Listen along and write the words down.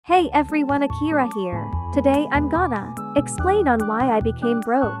Hey everyone, Akira here. Today I'm gonna explain on why I became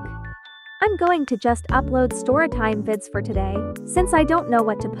broke. I'm going to just upload storytime vids for today, since I don't know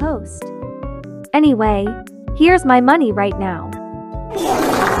what to post. Anyway, here's my money right now.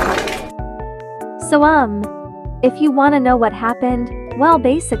 So if you wanna know what happened, well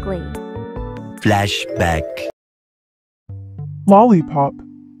basically. Flashback. Lollipop,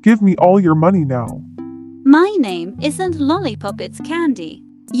 give me all your money now. My name isn't Lollipop, it's Candy.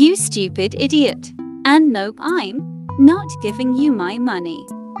 You stupid idiot. And nope, I'm not giving you my money.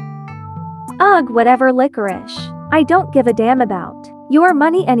 Ugh, whatever, licorice. I don't give a damn about your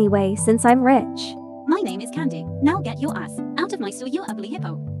money anyway since I'm rich. My name is Candy. Now get your ass out of my store, you ugly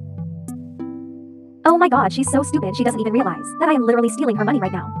hippo. Oh my god, she's so stupid she doesn't even realize that I am literally stealing her money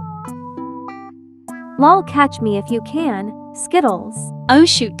right now. Lol, catch me if you can, Skittles. Oh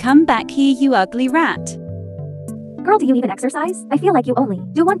shoot, come back here, you ugly rat. Girl, do you even exercise? I feel like you only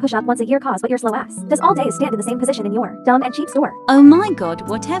do one push-up once a year cause what your slow ass does all day is stand in the same position in your dumb and cheap store. Oh my god,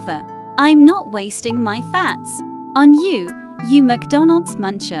 whatever. I'm not wasting my fats on you, you McDonald's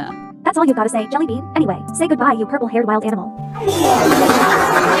muncher. That's all you gotta say, Jelly Bean. Anyway, say goodbye, you purple-haired wild animal.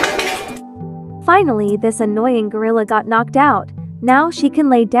 Finally, this annoying gorilla got knocked out. Now she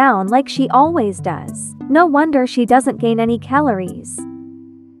can lay down like she always does. No wonder she doesn't gain any calories.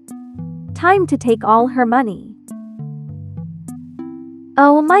 Time to take all her money.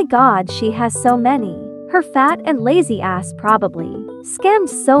 Oh my god, she has so many. Her fat and lazy ass probably scammed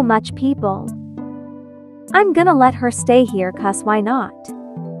so much people. I'm gonna let her stay here cause why not?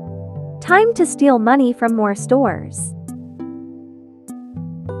 Time to steal money from more stores.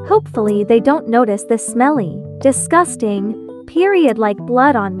 Hopefully they don't notice this smelly, disgusting, period-like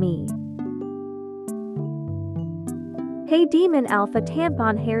blood on me. Hey Demon Alpha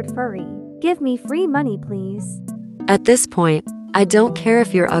tampon-haired furry, give me free money please. At this point, I don't care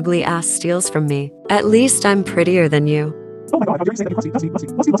if your ugly ass steals from me. At least I'm prettier than you. Oh my god, how dare you say that you're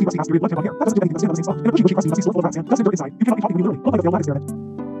crusty has period blood on here. That doesn't do anything but stand on the same spot. And a pushy crusty still full of rat sand. Doesn't dirt inside. You cannot be talking to me literally. Look like a failed lab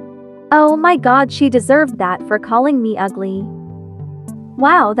experiment. Oh my god, she deserved that for calling me ugly.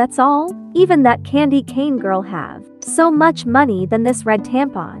 Wow, that's all? Even that candy cane girl have so much money than this red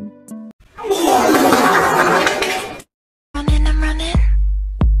tampon.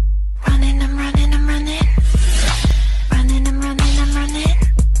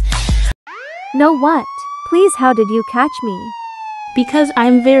 No what? Please, how did you catch me? Because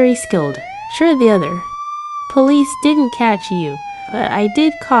I'm very skilled. Sure the other. Police didn't catch you, but I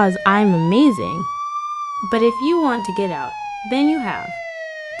did cause I'm amazing. But if you want to get out, then you have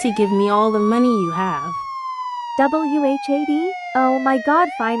to give me all the money you have. WHAD? Oh my god,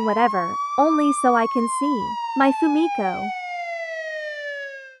 fine, whatever. Only so I can see my Fumiko.